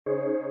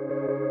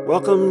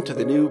Welcome to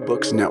the New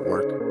Books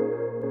Network.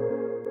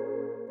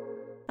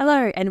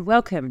 Hello and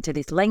welcome to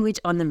this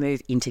Language on the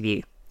Move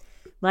interview.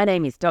 My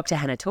name is Dr.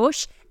 Hannah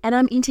Torsch and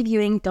I'm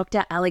interviewing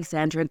Dr.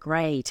 Alexandra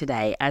Gray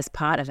today as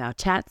part of our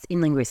chats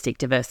in linguistic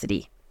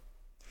diversity.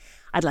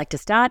 I'd like to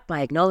start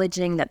by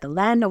acknowledging that the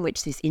land on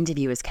which this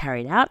interview is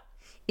carried out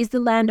is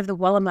the land of the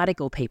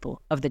Wallumattagal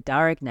people of the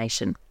Darug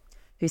Nation,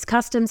 whose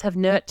customs have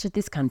nurtured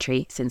this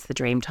country since the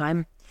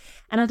Dreamtime,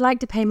 and I'd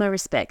like to pay my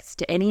respects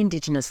to any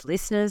Indigenous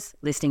listeners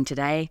listening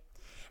today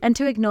and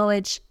to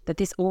acknowledge that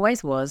this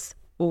always was,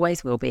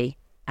 always will be,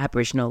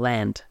 Aboriginal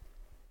land.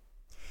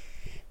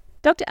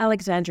 Dr.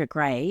 Alexandra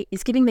Gray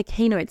is giving the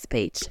keynote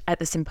speech at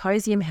the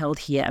symposium held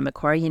here at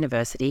Macquarie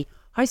University,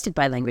 hosted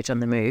by Language on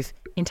the Move,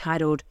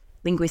 entitled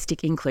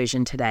Linguistic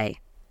Inclusion Today.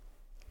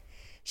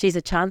 She's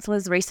a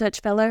Chancellor's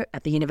Research Fellow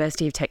at the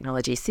University of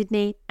Technology,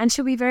 Sydney, and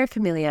she'll be very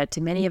familiar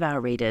to many of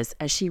our readers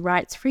as she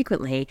writes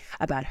frequently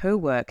about her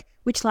work,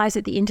 which lies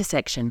at the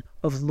intersection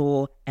of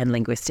law and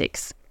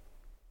linguistics.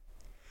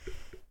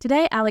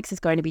 Today, Alex is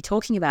going to be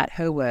talking about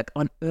her work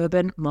on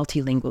urban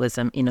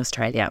multilingualism in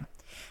Australia.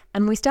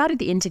 And we started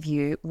the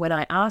interview when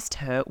I asked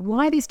her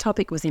why this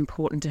topic was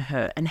important to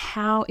her and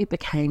how it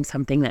became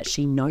something that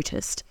she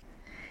noticed.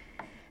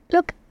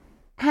 Look,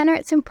 Hannah,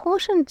 it's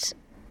important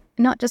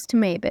not just to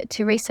me, but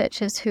to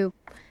researchers who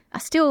are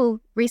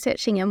still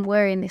researching and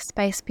were in this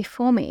space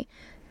before me,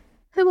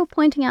 who were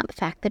pointing out the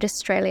fact that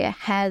Australia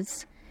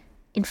has,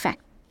 in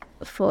fact,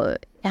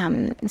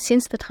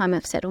 since the time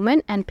of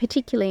settlement, and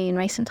particularly in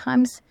recent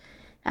times,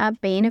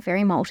 been a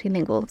very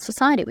multilingual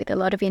society with a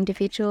lot of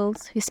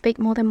individuals who speak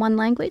more than one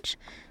language,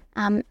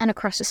 and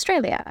across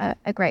Australia,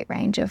 a great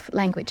range of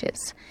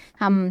languages.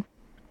 In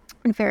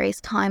various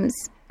times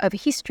over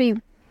history,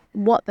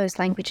 what those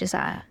languages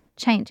are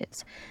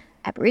changes.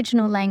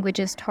 Aboriginal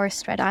languages, Torres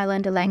Strait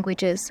Islander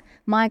languages,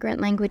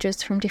 migrant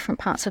languages from different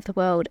parts of the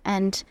world,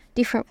 and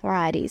different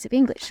varieties of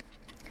English.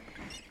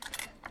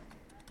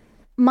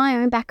 My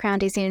own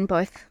background is in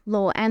both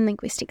law and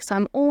linguistics, so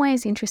I'm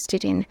always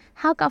interested in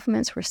how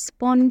governments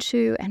respond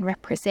to and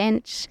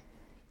represent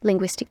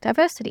linguistic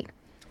diversity.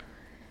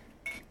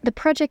 The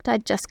project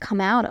I'd just come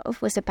out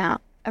of was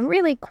about a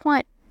really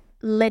quite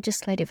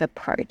legislative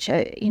approach,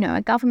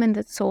 a government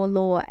that saw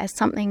law as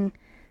something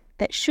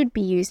that should be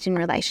used in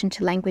relation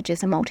to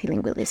languages and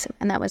multilingualism,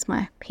 and that was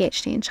my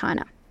PhD in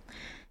China.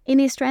 In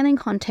the Australian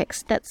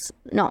context, that's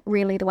not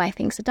really the way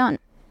things are done,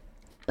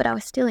 but I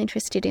was still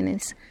interested in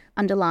this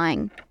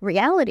underlying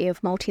reality of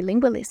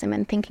multilingualism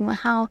and thinking,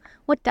 well,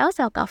 what does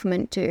our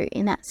government do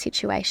in that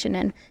situation,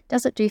 and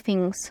does it do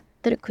things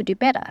that it could do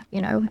better?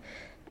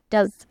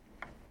 Does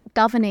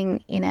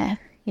governing in a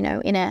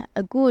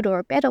good or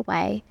a better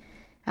way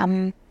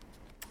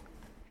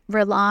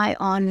rely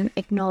on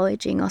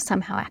acknowledging or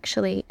somehow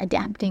actually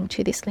adapting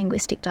to this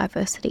linguistic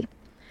diversity?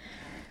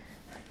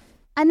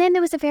 And then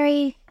there was a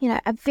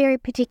very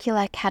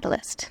particular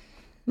catalyst.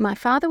 My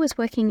father was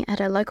working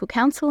at a local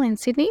council in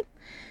Sydney,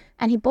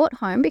 and he brought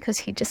home, because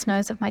he just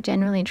knows of my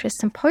general interest,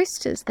 some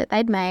posters that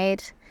they'd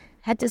made,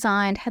 had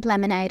designed, had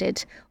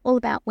laminated, all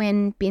about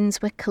when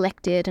bins were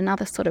collected and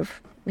other sort of,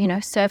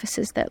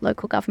 services that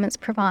local governments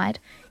provide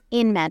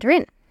in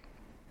Mandarin.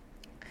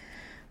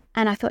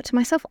 And I thought to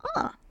myself,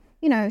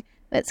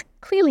 that's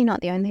clearly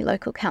not the only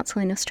local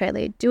council in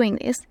Australia doing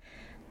this,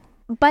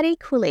 but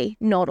equally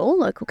not all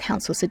local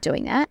councils are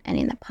doing that, and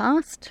in the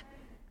past,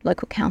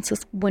 local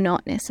councils were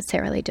not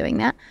necessarily doing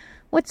that.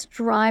 What's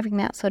driving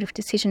that sort of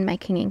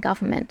decision-making in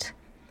government?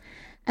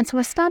 And so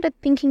I started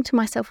thinking to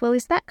myself, well,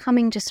 is that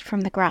coming just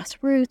from the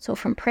grassroots or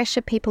from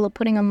pressure people are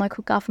putting on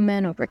local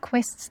government or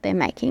requests they're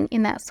making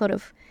in that sort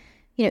of,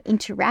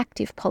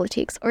 interactive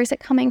politics, or is it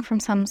coming from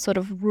some sort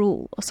of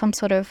rule or some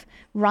sort of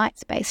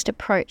rights-based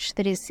approach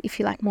that is, if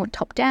you like, more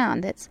top-down,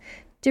 that's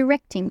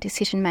directing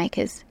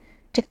decision-makers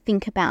to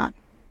think about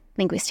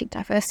linguistic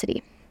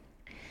diversity?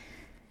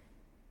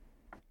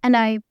 And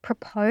I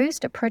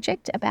proposed a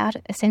project about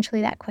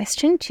essentially that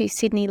question to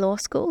Sydney Law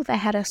School. They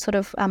had a sort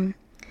of,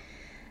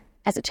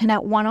 as it turned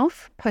out,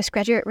 one-off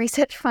postgraduate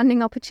research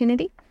funding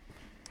opportunity.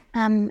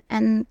 And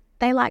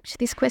they liked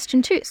this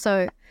question too.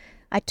 So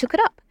I took it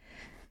up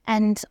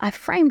and I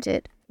framed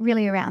it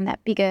really around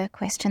that bigger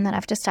question that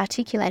I've just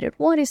articulated.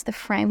 What is the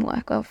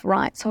framework of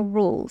rights or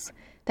rules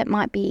that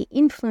might be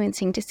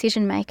influencing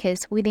decision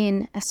makers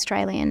within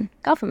Australian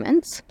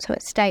governments, so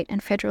at state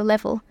and federal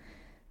level,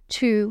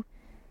 to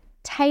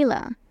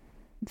tailor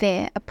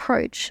their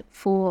approach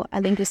for a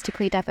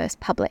linguistically diverse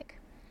public?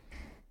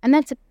 And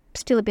that's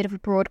still a bit of a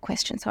broad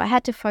question. So I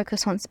had to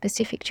focus on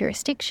specific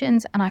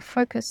jurisdictions, and I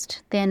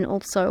focused then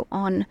also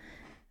on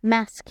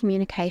mass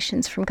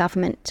communications from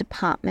government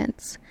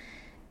departments.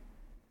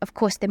 Of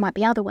course, there might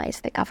be other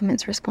ways that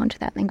governments respond to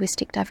that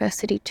linguistic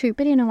diversity too,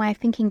 but in a way,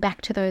 thinking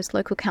back to those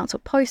local council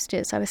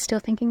posters, I was still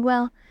thinking,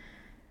 well,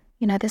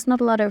 there's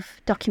not a lot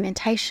of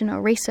documentation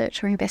or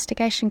research or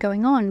investigation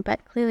going on,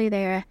 but clearly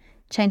there are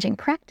changing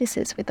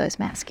practices with those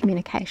mass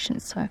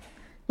communications. So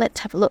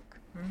let's have a look.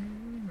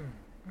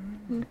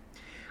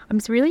 I'm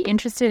really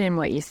interested in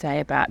what you say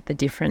about the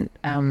different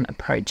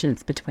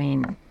approaches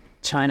between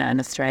China and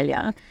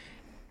Australia.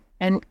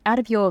 And out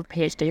of your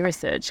PhD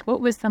research,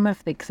 what were some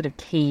of the sort of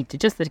key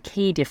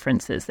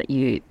differences that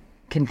you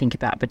can think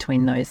about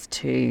between those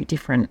two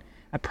different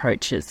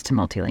approaches to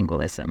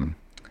multilingualism?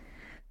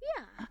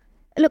 Yeah.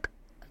 Look,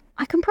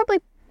 I can probably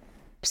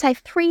say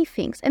three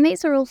things, and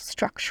these are all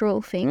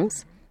structural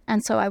things.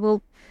 And so I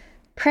will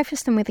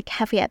preface them with a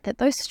caveat that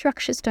those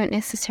structures don't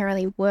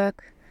necessarily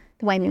work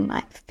the way we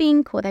might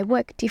think, or they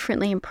work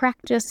differently in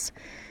practice.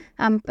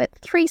 But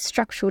three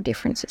structural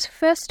differences.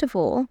 First of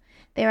all,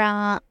 there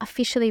are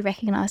officially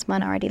recognised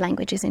minority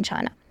languages in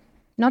China.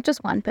 Not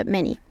just one, but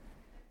many.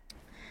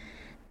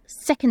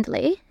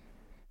 Secondly,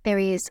 there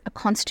is a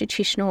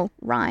constitutional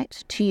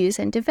right to use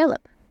and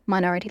develop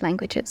minority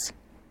languages.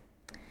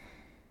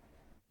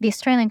 The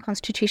Australian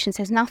Constitution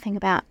says nothing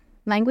about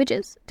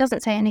languages. It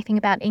doesn't say anything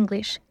about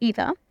English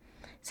either.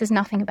 It says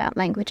nothing about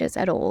languages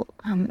at all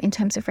in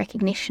terms of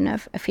recognition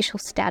of official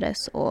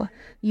status or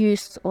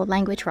use or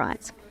language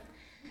rights.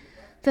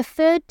 The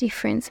third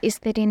difference is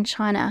that in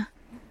China,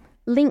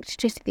 linked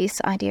to this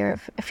idea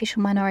of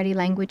official minority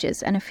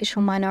languages and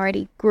official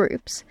minority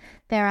groups,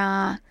 there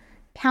are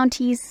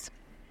counties,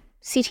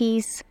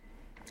 cities,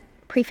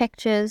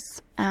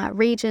 prefectures,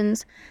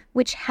 regions,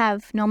 which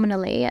have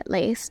nominally at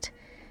least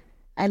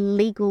a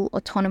legal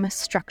autonomous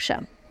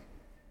structure.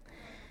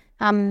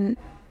 And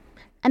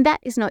that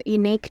is not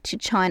unique to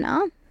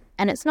China,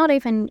 and it's not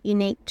even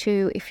unique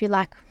to, if you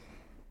like,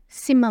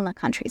 similar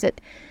countries.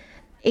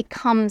 It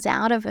comes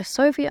out of a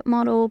Soviet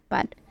model,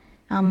 but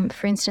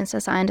for instance,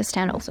 as I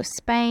understand, also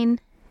Spain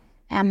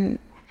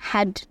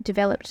had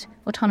developed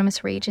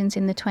autonomous regions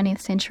in the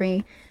 20th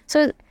century.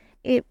 So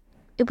it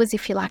was,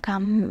 if you like, a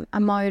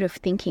mode of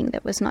thinking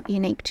that was not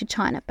unique to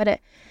China, but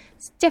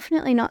it's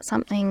definitely not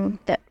something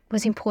that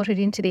was imported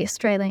into the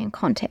Australian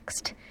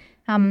context.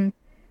 And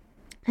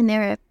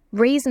there are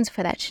reasons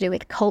for that to do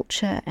with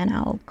culture and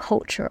our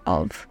culture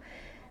of,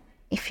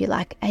 if you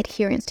like,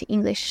 adherence to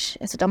English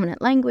as a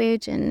dominant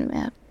language,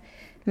 and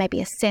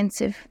maybe a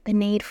sense of the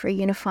need for a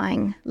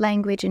unifying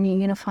language and a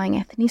unifying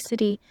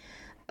ethnicity.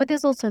 But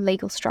there's also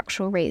legal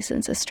structural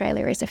reasons.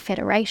 Australia is a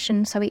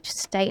federation, so each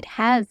state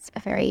has a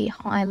very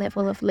high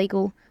level of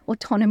legal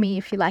autonomy,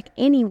 if you like,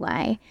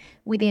 anyway,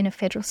 within a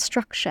federal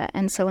structure.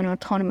 And so an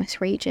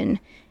autonomous region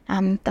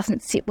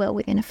doesn't sit well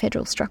within a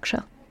federal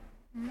structure.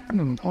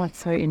 Oh, that's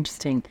so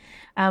interesting.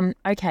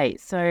 Okay,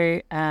 so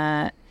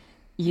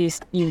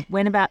you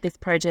went about this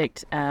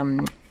project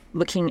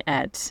looking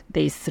at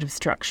these sort of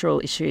structural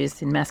issues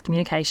in mass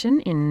communication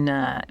in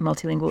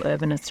multilingual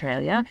urban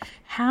Australia.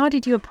 How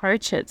did you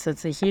approach it? So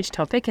it's a huge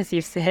topic, as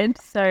you've said.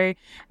 So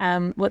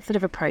what sort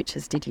of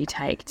approaches did you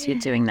take to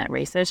doing that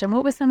research, and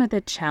what were some of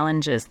the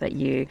challenges that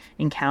you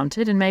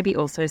encountered, and maybe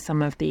also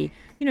some of the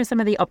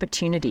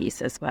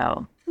opportunities as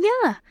well?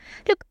 Yeah.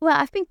 Look, well,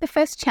 I think the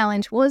first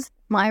challenge was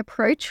my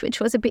approach, which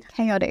was a bit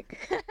chaotic.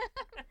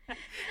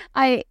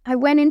 I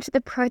went into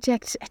the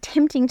project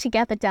attempting to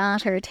gather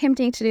data,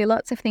 attempting to do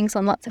lots of things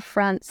on lots of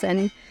fronts.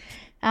 And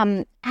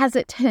as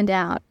it turned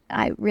out,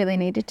 I really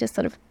needed to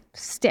sort of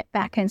step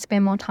back and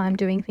spend more time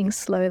doing things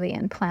slowly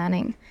and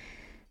planning.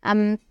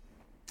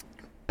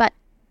 But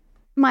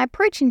my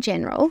approach in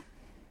general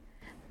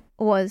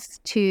was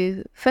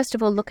to, first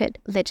of all, look at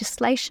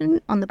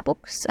legislation on the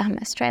books.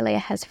 Australia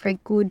has very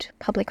good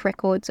public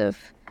records of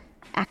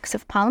acts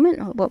of parliament,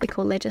 or what we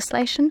call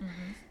legislation.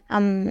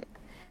 Mm-hmm.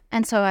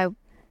 And so I,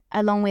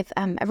 along with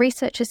a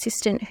research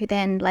assistant who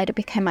then later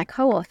became my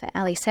co-author,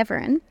 Ali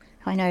Severin,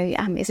 who I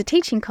know is a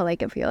teaching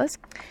colleague of yours,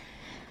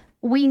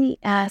 we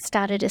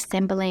started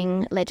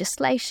assembling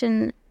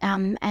legislation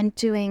and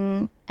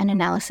doing an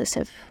analysis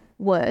of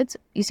words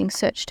using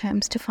search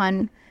terms to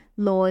find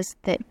laws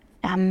that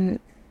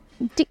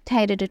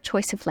dictated a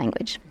choice of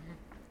language.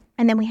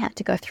 And then we had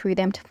to go through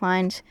them to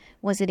find,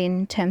 was it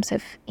in terms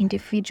of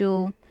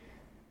individual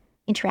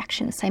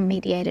interaction, say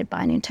mediated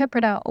by an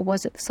interpreter, or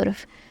was it the sort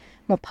of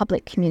more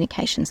public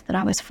communications that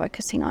I was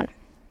focusing on?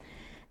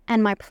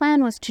 And my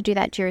plan was to do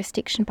that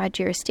jurisdiction by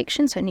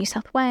jurisdiction, so New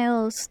South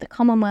Wales, the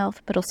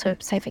Commonwealth, but also,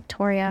 say,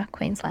 Victoria,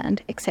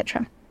 Queensland,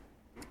 etc.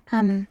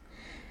 And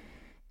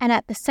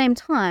at the same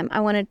time, I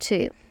wanted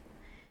to,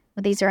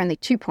 well, these are only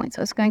 2 points.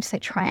 I was going to say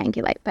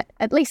triangulate, but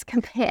at least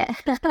compare.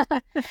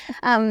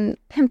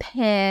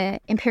 Compare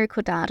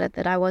empirical data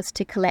that I was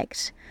to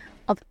collect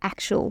of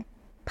actual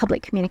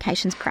public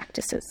communications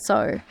practices.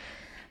 So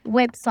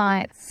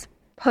websites,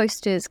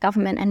 posters,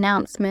 government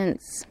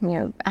announcements,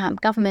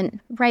 government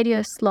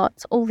radio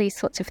slots, all these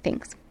sorts of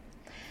things.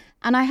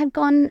 And I had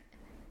gone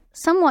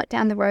somewhat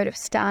down the road of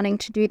starting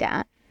to do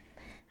that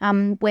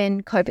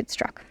when COVID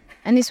struck.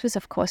 And this was,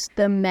 of course,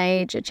 the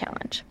major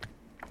challenge.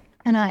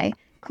 And I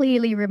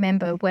clearly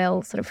remember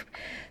well sort of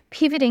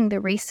pivoting the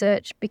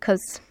research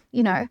because,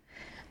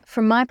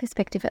 from my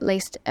perspective at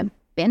least, a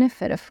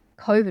benefit of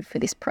COVID for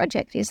this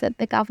project is that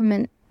the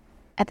government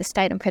at the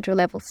state and federal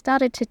level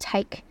started to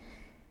take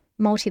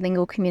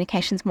multilingual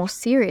communications more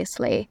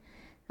seriously.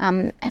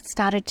 It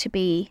started to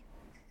be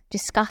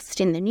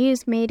discussed in the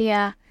news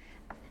media,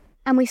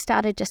 and we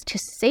started just to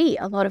see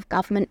a lot of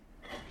government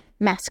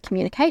mass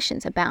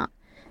communications about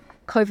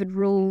COVID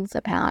rules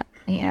about,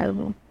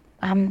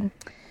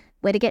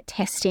 where to get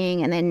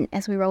testing, and then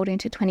as we rolled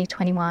into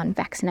 2021,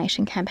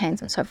 vaccination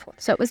campaigns and so forth.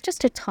 So it was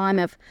just a time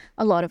of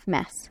a lot of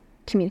mass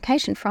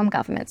communication from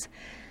governments.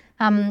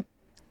 And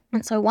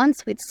so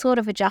once we'd sort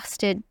of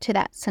adjusted to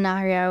that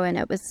scenario and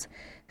it was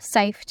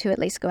safe to at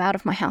least go out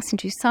of my house and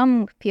do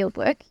some field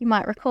work, you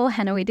might recall,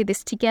 Hannah, we did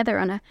this together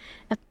on a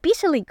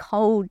bitterly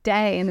cold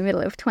day in the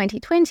middle of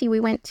 2020. We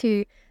went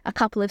to a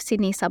couple of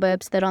Sydney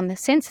suburbs that on the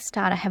census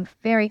data have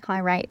very high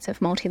rates of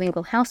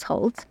multilingual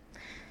households.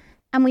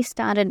 And we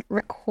started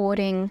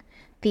recording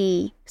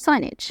the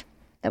signage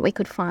that we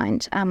could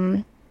find,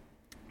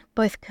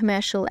 both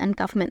commercial and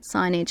government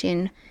signage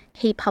in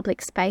key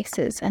public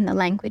spaces and the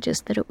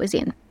languages that it was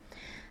in.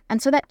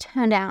 And so that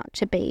turned out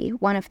to be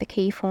one of the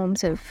key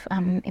forms of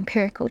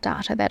empirical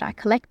data that I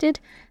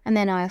collected. And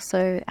then I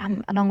also,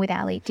 along with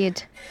Ali,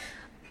 did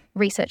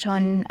research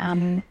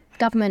on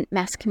government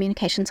mass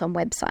communications on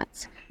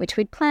websites, which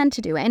we'd planned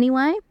to do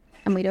anyway.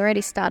 And we'd already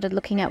started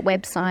looking at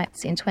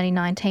websites in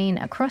 2019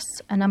 across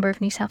a number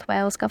of New South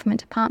Wales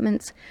government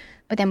departments.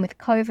 But then with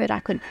COVID,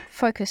 I could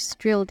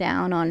drill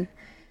down on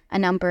a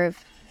number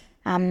of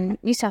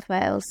New South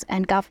Wales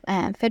and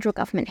federal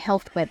government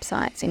health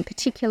websites in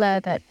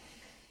particular that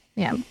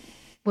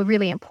were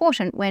really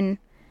important when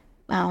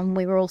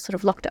we were all sort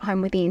of locked at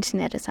home with the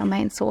internet as our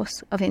main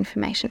source of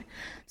information.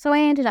 So I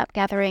ended up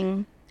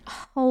gathering a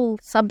whole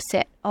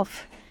subset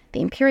of the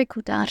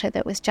empirical data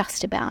that was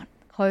just about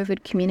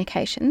COVID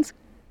communications.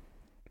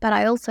 But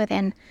I also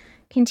then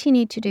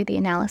continued to do the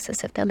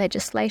analysis of the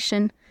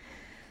legislation.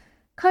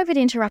 COVID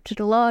interrupted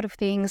a lot of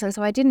things, and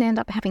so I didn't end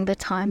up having the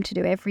time to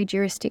do every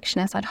jurisdiction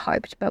as I'd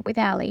hoped. But with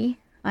Ali,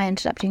 I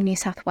ended up doing New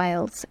South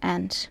Wales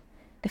and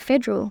the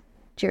federal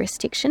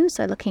jurisdiction,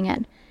 so looking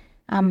at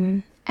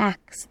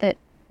acts that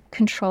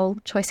control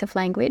choice of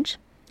language.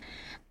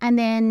 And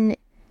then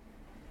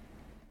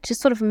to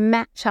sort of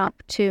match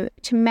up, to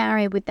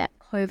marry with that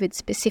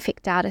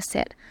COVID-specific data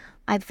set,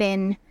 I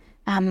then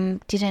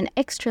did an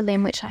extra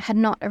limb, which I had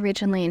not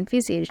originally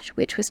envisaged,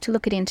 which was to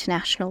look at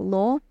international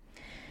law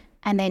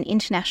and then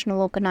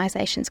international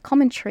organisations'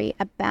 commentary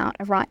about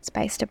a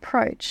rights-based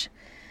approach,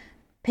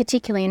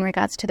 particularly in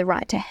regards to the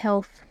right to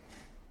health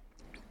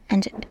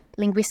and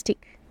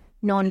linguistic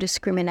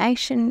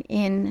non-discrimination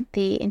in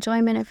the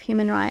enjoyment of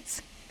human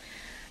rights,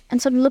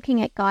 and sort of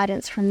looking at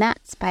guidance from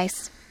that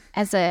space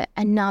as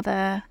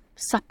another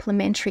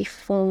supplementary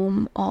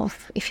form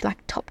of, if you like,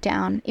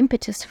 top-down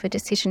impetus for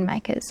decision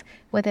makers,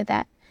 whether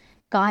that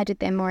guided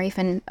them or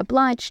even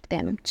obliged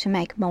them to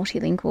make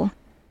multilingual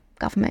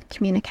government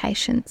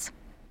communications.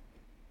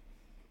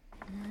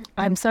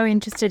 I'm so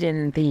interested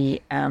in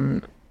the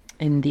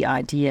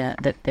idea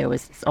that there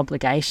was this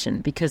obligation,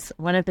 because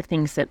one of the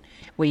things that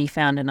we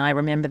found, and I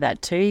remember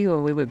that too,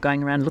 or we were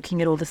going around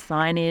looking at all the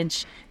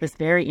signage, was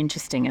very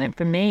interesting. And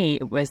for me,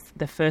 it was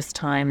the first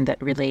time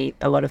that really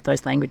a lot of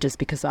those languages,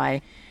 because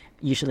I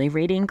usually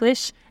read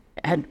English,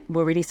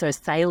 were really so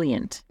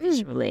salient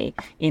visually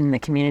in the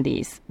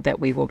communities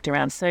that we walked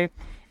around. So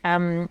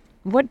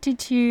what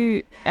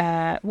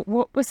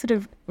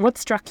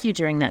struck you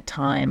during that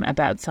time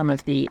about some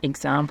of the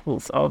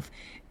examples of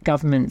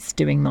governments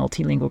doing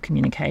multilingual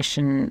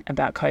communication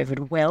about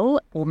COVID well,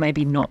 or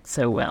maybe not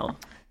so well?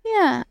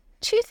 Yeah,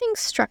 two things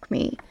struck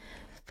me.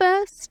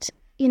 First,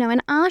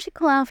 an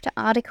article after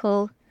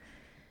article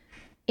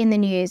in the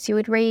news, you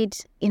would read,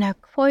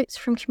 quotes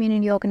from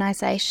community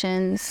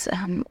organisations,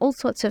 all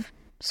sorts of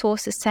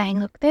sources saying,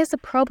 look, there's a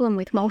problem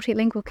with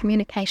multilingual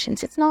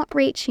communications. It's not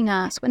reaching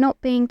us. We're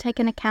not being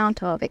taken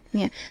account of.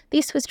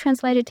 This was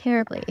translated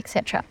terribly,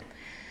 etc.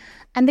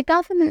 And the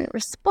government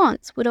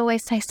response would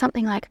always say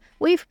something like,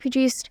 we've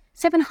produced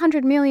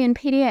 700 million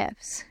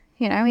PDFs,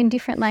 in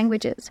different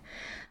languages.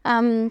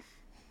 And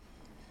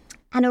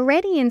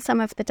already in some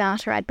of the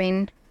data I'd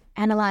been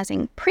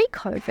analysing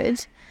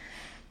pre-COVID,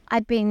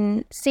 I'd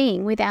been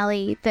seeing with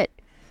Ali that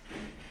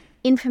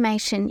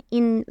information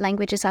in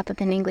languages other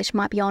than English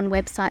might be on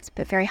websites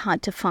but very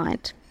hard to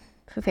find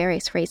for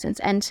various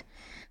reasons. And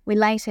we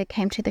later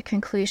came to the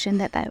conclusion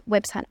that that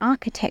website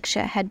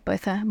architecture had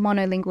both a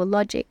monolingual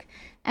logic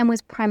and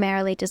was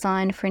primarily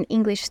designed for an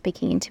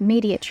English-speaking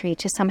intermediary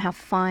to somehow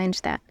find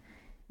that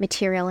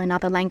material in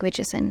other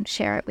languages and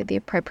share it with the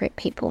appropriate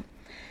people.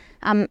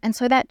 And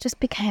so that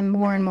just became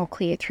more and more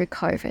clear through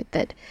COVID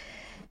that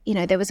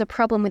there was a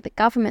problem with the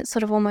government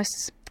sort of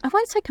almost, I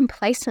won't say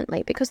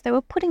complacently, because they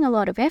were putting a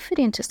lot of effort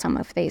into some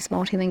of these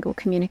multilingual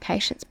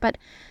communications, but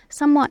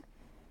somewhat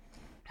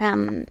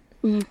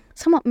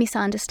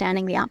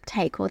misunderstanding the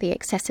uptake or the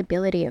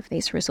accessibility of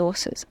these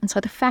resources. And so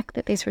the fact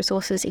that these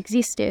resources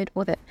existed,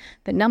 or that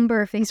the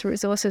number of these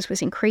resources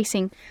was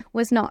increasing,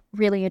 was not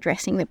really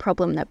addressing the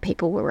problem that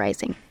people were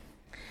raising.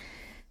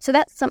 So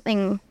that's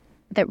something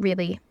that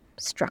really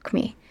struck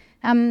me.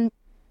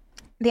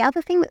 The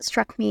other thing that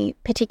struck me,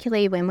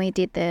 particularly when we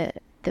did the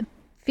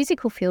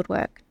physical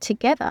fieldwork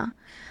together,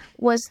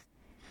 was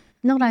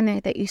not only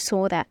that you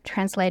saw that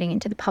translating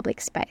into the public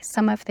space.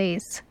 Some of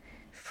these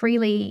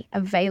freely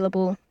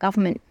available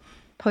government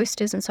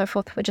posters and so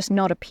forth were just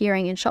not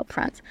appearing in shop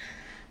fronts.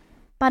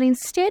 But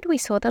instead, we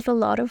saw that a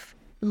lot of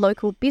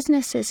local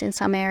businesses in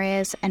some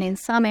areas, and in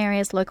some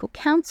areas, local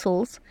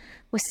councils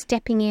were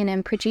stepping in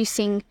and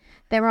producing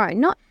their own,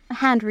 not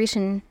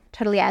handwritten,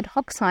 totally ad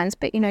hoc signs,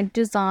 but,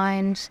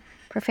 designed,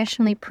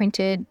 professionally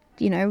printed,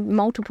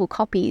 multiple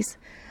copies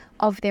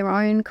of their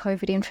own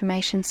COVID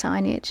information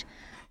signage.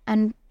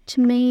 And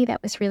to me,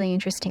 that was really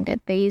interesting that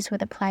these were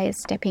the players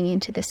stepping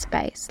into the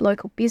space.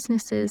 Local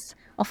businesses,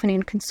 often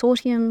in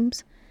consortia,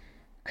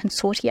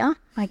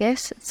 I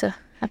guess. It's a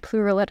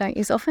plural I don't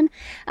use often,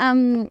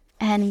 and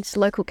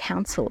local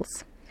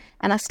councils.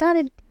 And I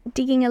started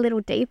digging a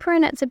little deeper,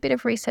 and it's a bit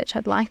of research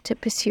I'd like to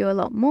pursue a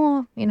lot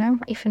more,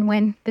 if and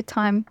when the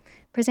time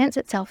presents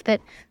itself,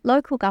 that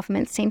local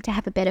governments seem to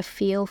have a better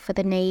feel for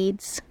the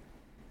needs,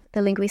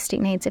 the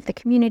linguistic needs of the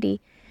community,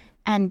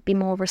 and be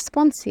more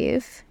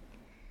responsive,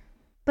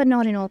 but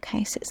not in all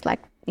cases. Like,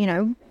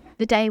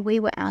 the day we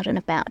were out and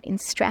about in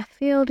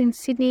Strathfield in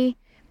Sydney,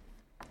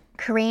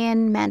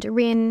 Korean,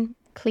 Mandarin,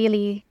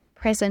 clearly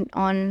present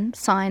on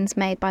signs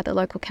made by the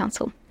local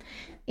council.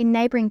 In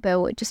neighbouring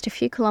Burwood, just a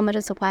few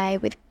kilometres away,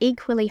 with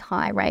equally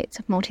high rates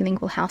of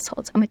multilingual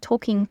households. And we're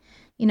talking,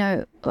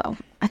 I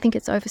think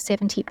it's over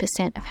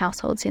 70% of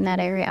households in that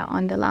area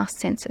on the last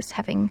census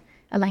having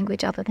a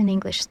language other than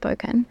English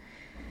spoken.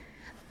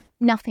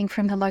 Nothing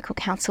from the local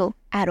council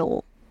at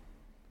all.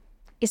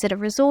 Is it a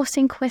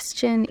resourcing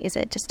question? Is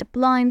it just a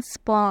blind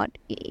spot?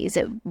 Is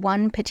it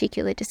one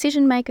particular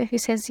decision maker who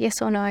says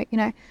yes or no?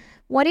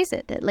 What is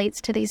it that leads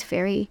to these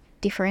very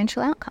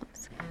differential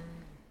outcomes?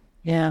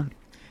 Yeah,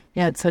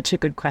 it's such a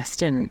good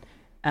question.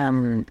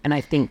 And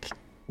I think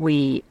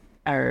we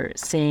are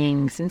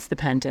seeing, since the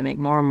pandemic,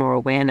 more and more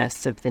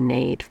awareness of the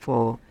need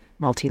for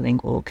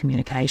multilingual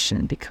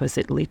communication, because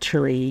it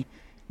literally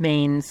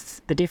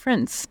means the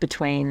difference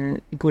between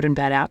good and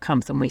bad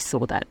outcomes. And we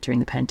saw that during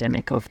the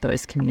pandemic, of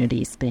those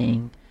communities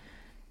being,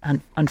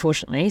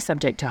 unfortunately,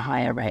 subject to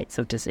higher rates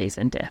of disease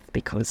and death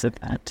because of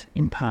that,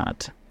 in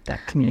part,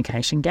 that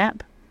communication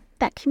gap.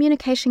 That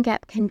communication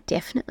gap can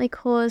definitely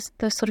cause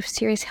those sort of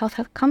serious health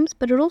outcomes,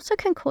 but it also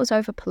can cause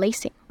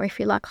over-policing, or if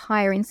you like,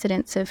 higher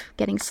incidence of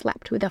getting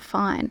slapped with a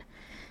fine.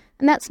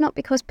 And that's not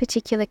because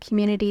particular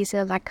communities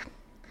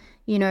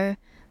are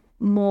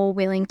more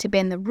willing to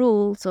bend the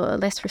rules or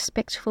less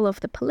respectful of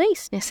the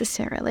police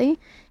necessarily.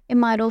 It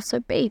might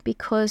also be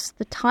because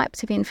the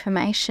types of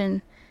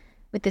information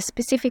with the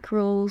specific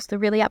rules, the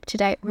really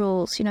up-to-date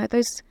rules,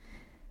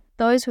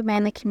 those were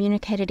mainly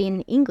communicated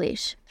in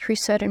English through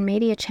certain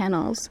media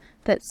channels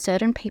that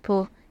certain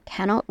people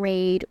cannot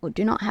read or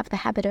do not have the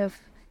habit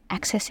of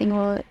accessing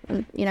or,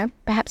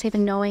 perhaps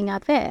even knowing are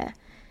there.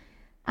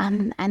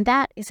 And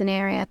that is an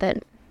area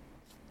that,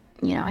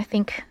 I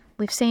think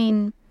we've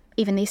seen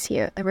even this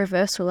year a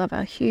reversal of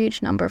a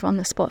huge number of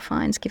on-the-spot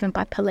fines given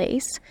by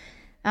police.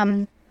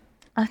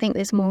 I think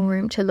there's more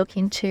room to look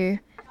into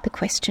the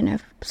question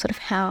of sort of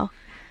how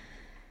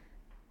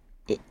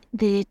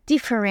the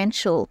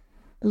differential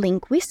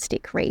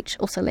linguistic reach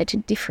also led to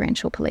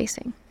differential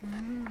policing.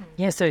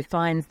 Yeah, so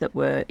fines that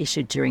were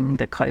issued during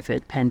the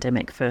COVID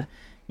pandemic, for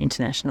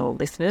international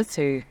listeners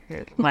who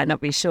might not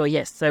be sure.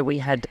 Yes, so we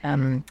had,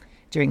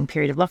 during the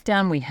period of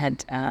lockdown, we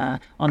had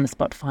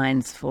on-the-spot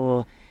fines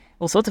for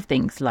all sorts of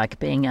things, like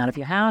being out of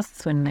your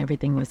house when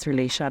everything was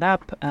really shut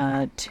up,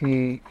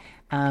 to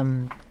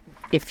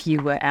if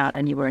you were out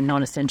and you were a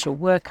non-essential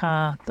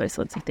worker, those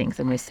sorts of things.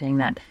 And we're seeing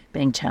that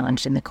being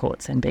challenged in the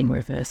courts and being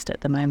reversed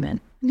at the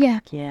moment. Yeah.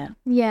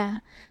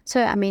 So,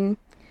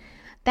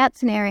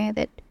 that's an area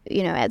that,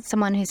 as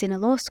someone who's in a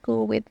law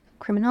school with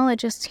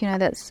criminologists,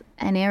 that's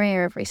an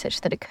area of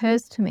research that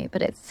occurs to me,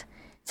 but it's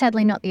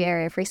sadly not the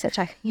area of research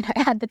I,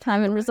 had the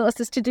time and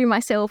resources to do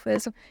myself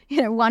as,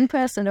 one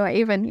person, or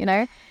even,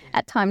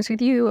 at times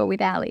with you or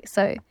with Ali.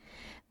 So,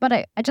 but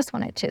I just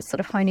wanted to sort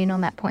of hone in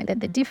on that point,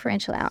 that the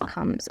differential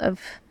outcomes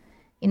of,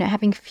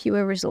 having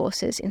fewer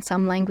resources in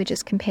some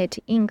languages compared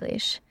to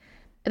English,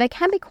 they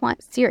can be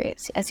quite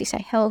serious. As you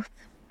say, health,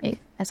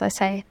 as I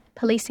say,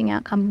 policing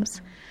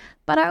outcomes.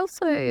 But I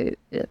also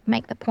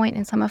make the point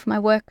in some of my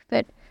work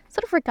that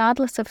sort of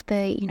regardless of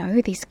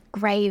the, these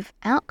grave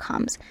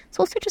outcomes, it's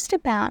also just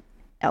about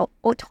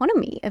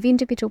autonomy of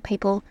individual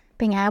people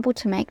being able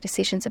to make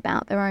decisions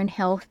about their own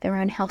health, their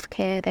own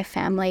healthcare, their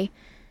family.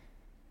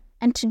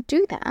 And to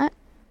do that,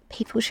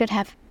 people should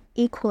have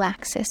equal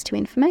access to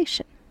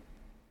information.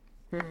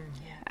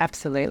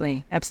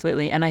 Absolutely.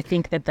 And I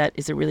think that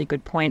is a really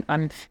good point.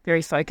 I'm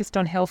very focused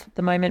on health at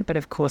the moment, but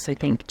of course I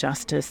think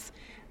justice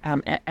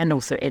and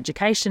also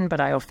education, but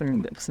I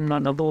often, because I'm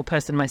not a law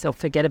person myself,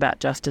 forget about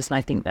justice, and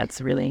I think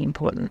that's a really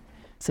important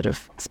sort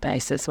of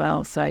space as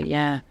well. So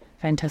yeah,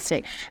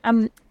 fantastic.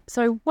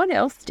 So what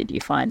else did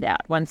you find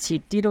out once you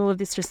did all of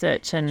this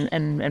research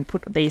and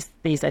put these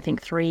I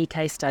think 3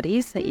 case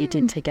studies that you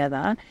did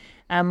together?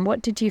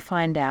 What did you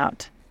find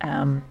out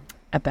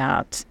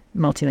about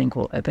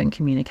multilingual urban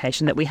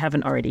communication that we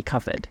haven't already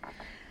covered?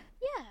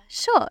 Yeah,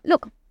 sure.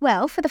 Look,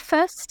 well, for the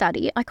first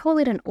study, I call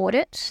it an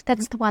audit.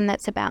 That's the one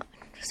that's about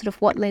sort of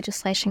what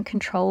legislation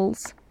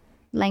controls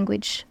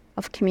language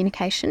of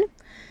communication.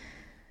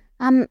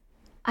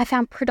 I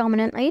found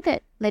predominantly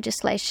that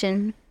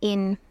legislation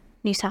in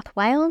New South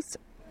Wales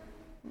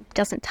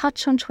doesn't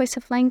touch on choice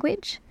of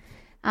language,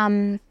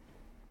 and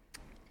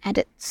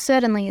it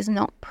certainly is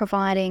not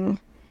providing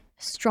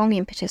strong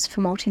impetus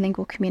for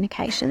multilingual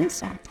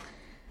communications.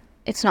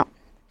 It's not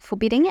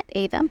forbidding it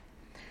either.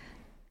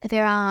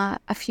 There are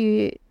a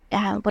few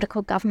what are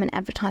called government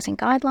advertising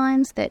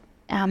guidelines that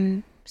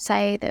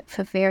say that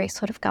for various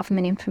sort of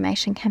government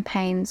information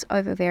campaigns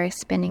over various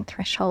spending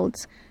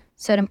thresholds,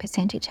 certain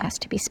percentage has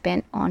to be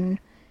spent on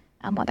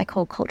what they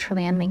call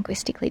culturally and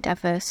linguistically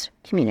diverse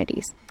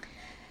communities.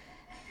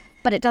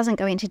 But it doesn't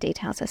go into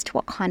details as to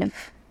what kind of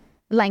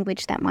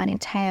language that might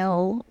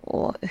entail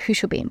or who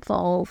should be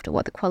involved or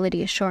what the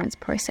quality assurance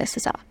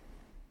processes are.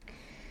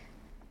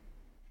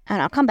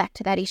 And I'll come back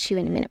to that issue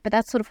in a minute, but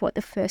that's sort of what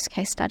the first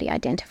case study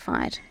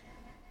identified.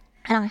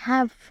 And I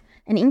have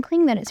an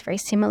inkling that it's very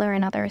similar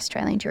in other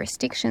Australian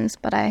jurisdictions,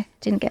 but I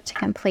didn't get to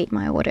complete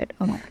my audit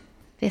of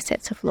their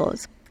sets of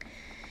laws.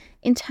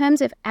 In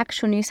terms of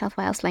actual New South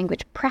Wales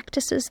language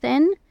practices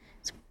then,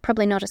 it's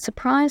probably not a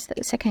surprise that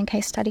the second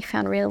case study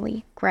found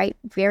really great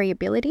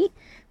variability,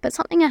 but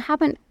something I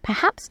haven't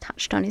perhaps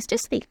touched on is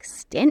just the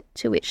extent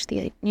to which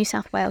the New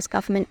South Wales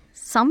government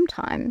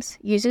sometimes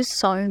uses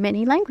so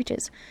many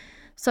languages.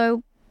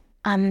 So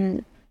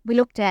we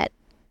looked at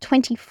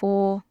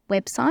 24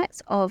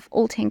 websites of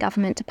all 10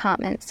 government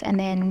departments and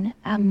then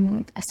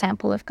a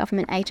sample of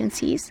government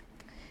agencies.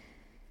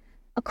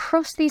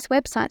 Across these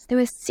websites, there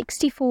were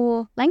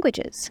 64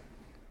 languages.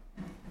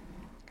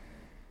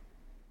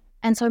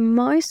 And so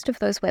most of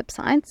those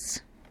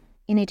websites,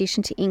 in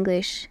addition to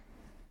English,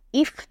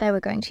 if they were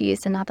going to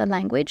use another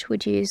language,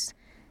 would use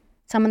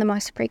some of the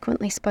most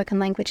frequently spoken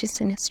languages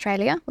in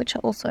Australia, which are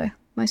also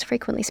most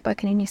frequently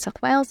spoken in New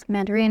South Wales: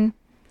 Mandarin,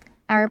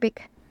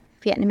 Arabic,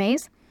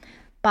 Vietnamese,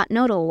 but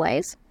not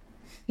always.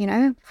 You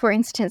know, for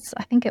instance,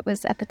 I think it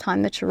was at the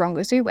time the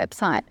Taronga Zoo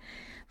website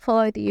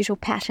followed the usual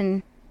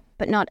pattern,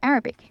 but not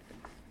Arabic.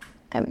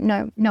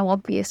 No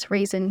obvious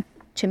reason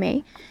to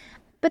me.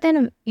 But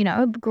then, you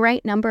know, a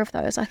great number of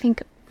those, I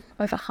think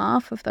over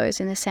half of those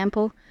in the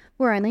sample,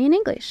 were only in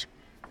English.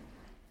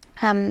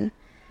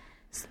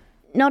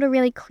 Not a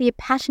really clear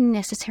pattern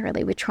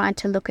necessarily. We tried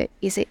to look at,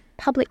 is it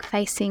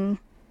public-facing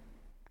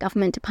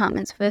government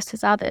departments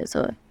versus others,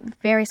 or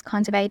various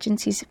kinds of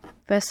agencies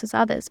versus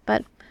others,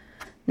 but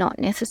not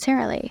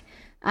necessarily.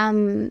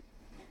 And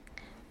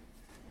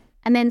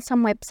then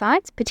some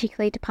websites,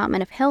 particularly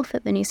Department of Health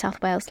at the New South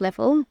Wales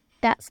level,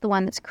 that's the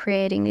one that's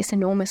creating this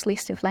enormous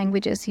list of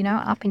languages, you know,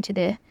 up into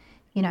the,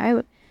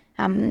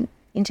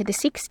 into the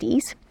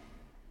 60s.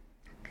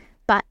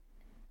 But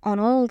on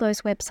all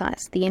those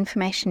websites, the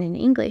information in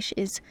English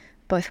is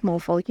both more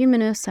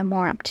voluminous and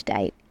more up to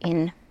date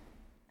in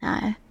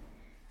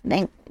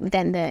than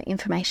the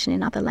information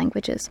in other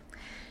languages.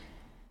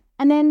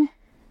 And then,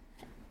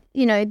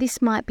 you know,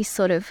 this might be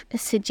sort of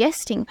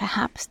suggesting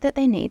perhaps that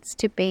there needs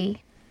to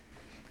be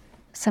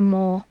some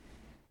more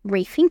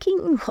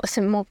rethinking or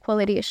some more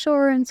quality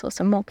assurance or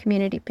some more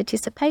community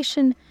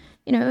participation.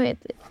 You know,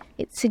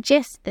 it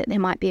suggests that there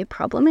might be a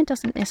problem. It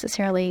doesn't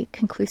necessarily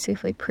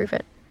conclusively prove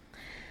it.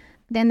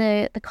 Then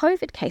the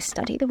COVID case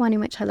study, the one in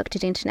which I looked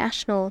at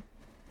international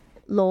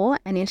law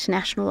and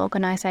international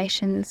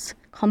organisations'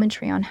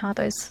 commentary on how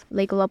those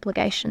legal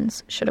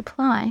obligations should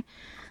apply,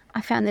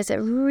 I found there's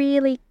a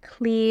really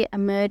clear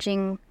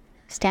emerging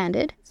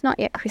standard. It's not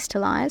yet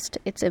crystallised.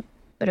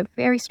 But a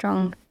very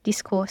strong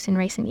discourse in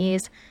recent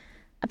years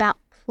about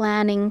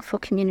planning for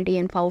community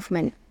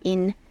involvement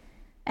in,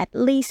 at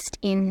least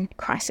in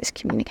crisis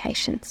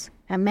communications,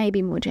 and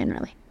maybe more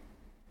generally.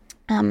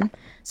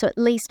 So at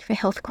least for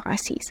health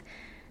crises,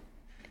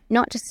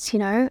 not just, you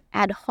know,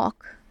 ad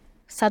hoc,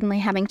 suddenly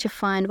having to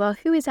find, well,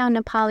 who is our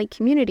Nepali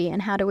community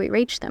and how do we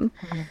reach them?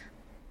 Mm.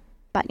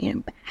 But, you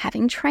know,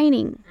 having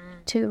training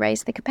to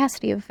raise the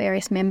capacity of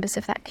various members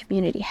of that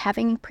community,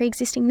 having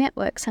pre-existing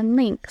networks and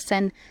links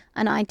and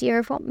an idea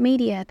of what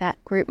media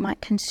that group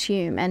might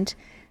consume, and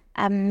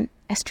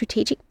a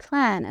strategic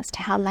plan as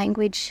to how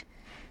language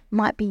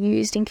might be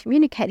used in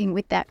communicating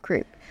with that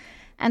group.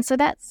 And so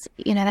that's,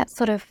 you know, that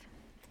sort of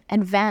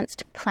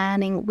advanced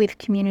planning with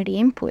community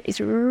input is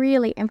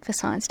really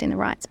emphasised in the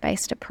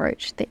rights-based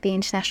approach that the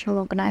international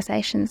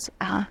organisations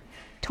are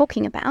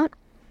talking about.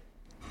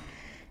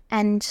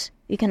 And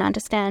you can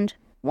understand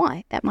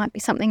why that might be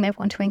something they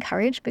want to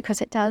encourage, because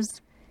it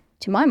does,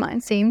 to my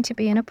mind, seem to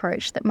be an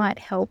approach that might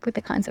help with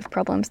the kinds of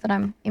problems that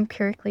I'm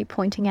empirically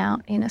pointing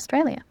out in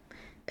Australia,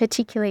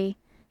 particularly,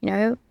 you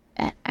know,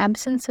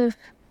 absence of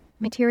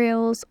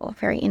materials or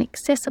very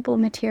inaccessible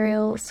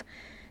materials,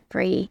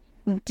 very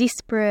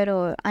disparate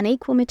or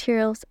unequal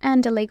materials,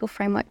 and a legal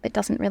framework that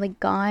doesn't really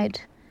guide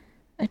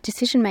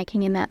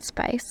decision-making in that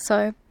space.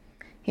 So,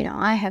 you know,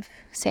 I have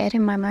said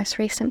in my most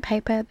recent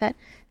paper that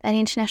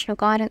international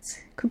guidance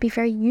could be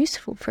very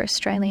useful for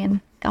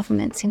Australian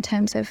governments in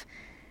terms of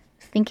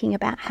thinking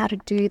about how to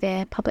do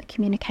their public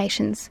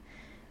communications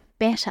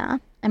better.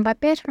 And by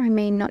better, I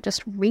mean not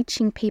just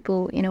reaching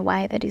people in a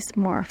way that is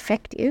more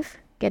effective,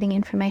 getting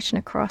information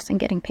across and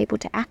getting people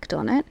to act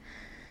on it,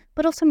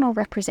 but also more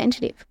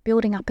representative,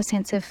 building up a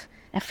sense of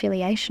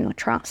affiliation or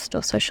trust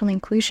or social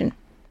inclusion.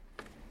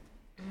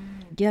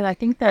 Yeah, I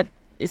think that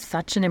is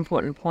such an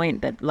important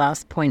point, that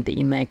last point that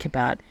you make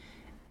about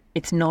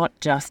it's not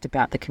just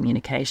about the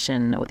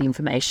communication or the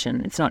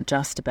information. It's not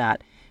just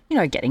about,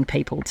 getting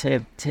people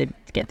to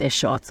get their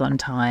shots on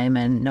time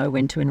and know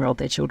when to enroll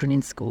their children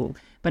in school,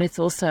 but it's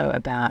also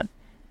about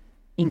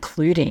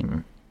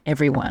including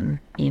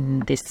everyone in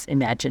this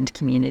imagined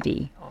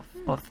community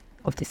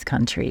of this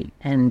country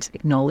and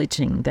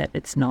acknowledging that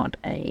it's not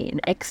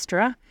an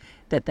extra,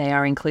 that they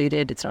are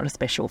included. It's not a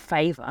special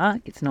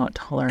favour. It's not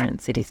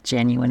tolerance. It is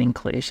genuine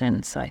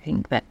inclusion. So I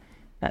think that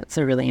that's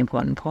a really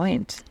important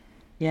point.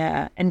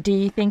 Yeah. And do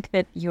you think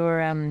that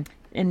your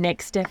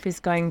next step is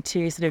going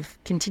to sort of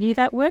continue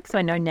that work? So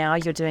I know now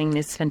you're doing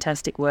this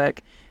fantastic work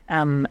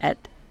at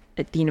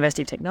the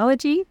University of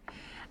Technology.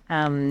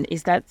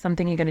 Is that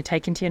something you're going to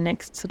take into your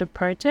next sort of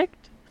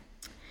project?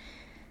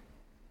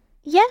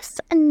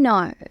 Yes and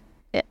no.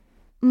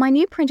 My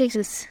new project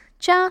is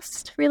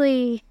just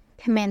really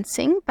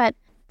commencing, but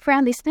for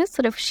our listeners,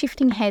 sort of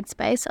shifting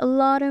headspace, a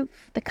lot of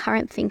the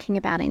current thinking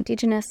about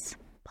Indigenous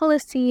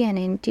policy and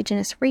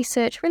Indigenous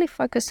research really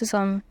focuses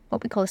on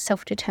what we call a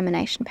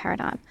self-determination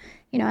paradigm,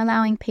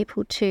 allowing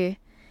people to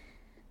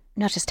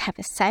not just have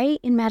a say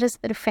in matters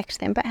that affect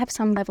them, but have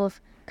some level of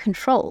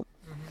control.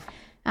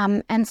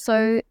 And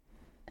so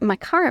my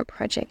current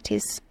project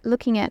is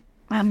looking at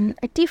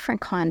a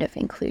different kind of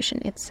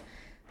inclusion. It's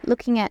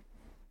looking at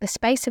the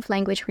space of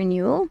language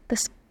renewal,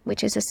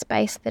 which is a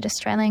space that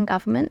Australian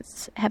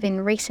governments have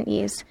in recent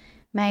years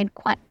made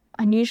quite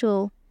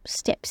unusual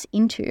steps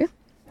into,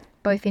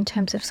 both in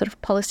terms of sort of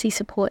policy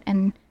support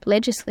and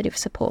legislative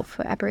support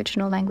for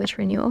Aboriginal language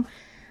renewal.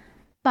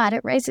 But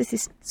it raises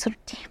this sort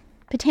of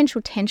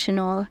potential tension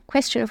or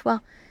question of,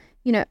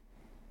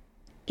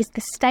 is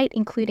the state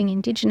including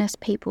Indigenous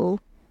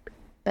people,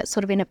 but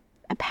sort of in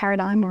a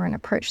paradigm or an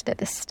approach that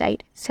the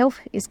state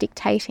itself is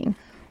dictating?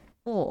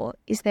 Or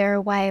is there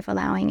a way of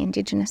allowing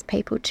Indigenous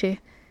people to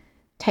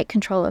take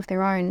control of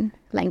their own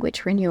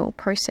language renewal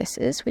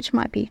processes, which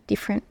might be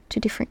different to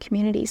different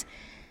communities?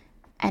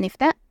 And if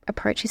that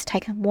approach is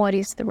taken, what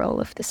is the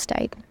role of the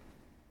state?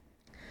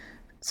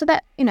 So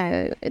that,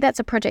 that's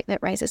a project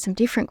that raises some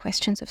different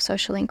questions of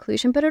social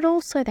inclusion, but it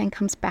also then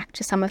comes back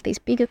to some of these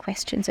bigger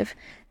questions of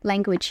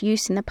language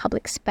use in the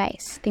public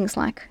space, things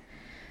like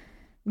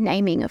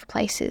naming of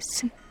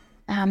places,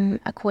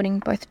 according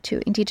both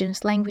to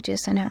Indigenous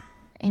languages and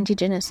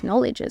Indigenous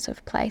knowledges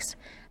of place,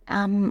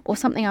 or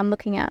something I'm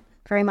looking at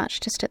very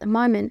much just at the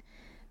moment,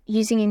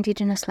 using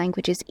Indigenous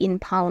languages in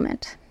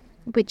Parliament,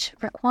 which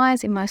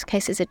requires in most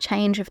cases a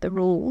change of the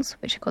rules,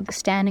 which are called the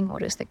standing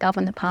orders that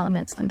govern the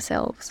parliaments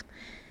themselves.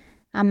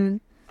 And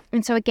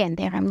so again,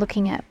 there I'm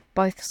looking at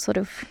both sort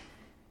of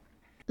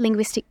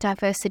linguistic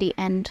diversity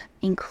and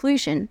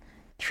inclusion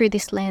through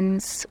this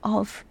lens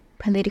of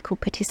political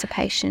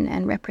participation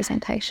and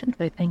representation.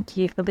 So thank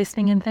you for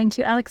listening, and thank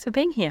you, Alex, for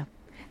being here.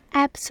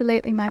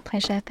 Absolutely, my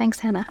pleasure. Thanks,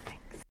 Hannah.